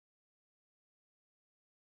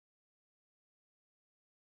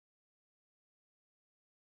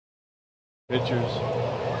Pitchers.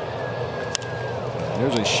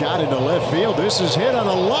 There's a shot into left field. This is hit on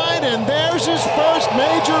a line, and there's his first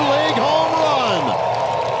major league home run.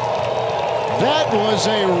 That was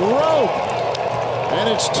a rope, and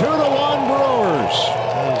it's 2-1 Brewers.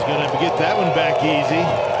 He's going to get that one back easy.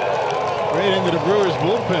 Right into the Brewers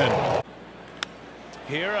bullpen.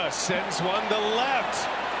 Hiura sends one to left.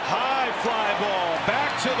 High fly ball.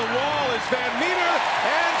 Back to the wall is Van Meter,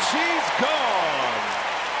 and she's gone.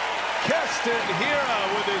 Keston Hiura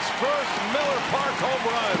with his first Miller Park home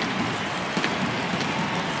run.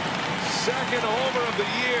 Second homer of the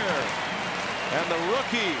year. And the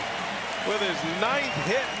rookie with his 9th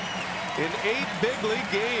hit in 8 big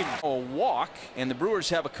league games. A walk, and the Brewers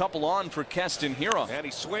have a couple on for Keston Hiura. And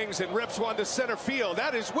he swings and rips one to center field.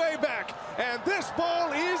 That is way back. And this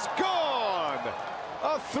ball is gone.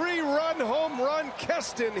 A 3-run home run,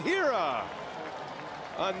 Keston Hiura.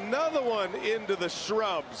 Another one into the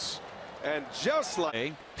shrubs. And just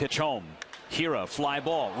like pitch home, Hiura fly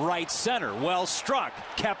ball right center, well struck.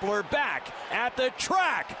 Kepler back at the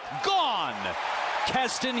track, gone.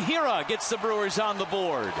 Keston Hiura gets the Brewers on the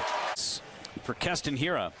board. For Keston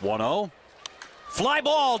Hiura, 1-0. Fly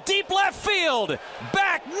ball deep left field,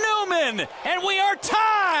 back Newman, and we are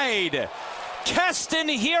tied. Keston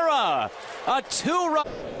Hiura, a 2-run.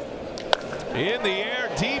 in the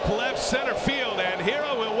air, deep left center field, and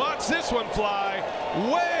Hiura will watch this one fly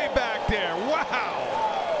way back there. Wow!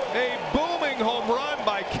 A booming home run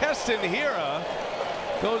by Keston Hiura.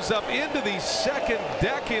 Goes up into the second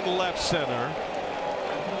deck in left center.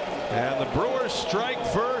 And the Brewers strike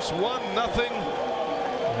first, 1-0,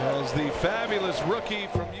 as the fabulous rookie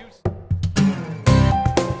from Houston.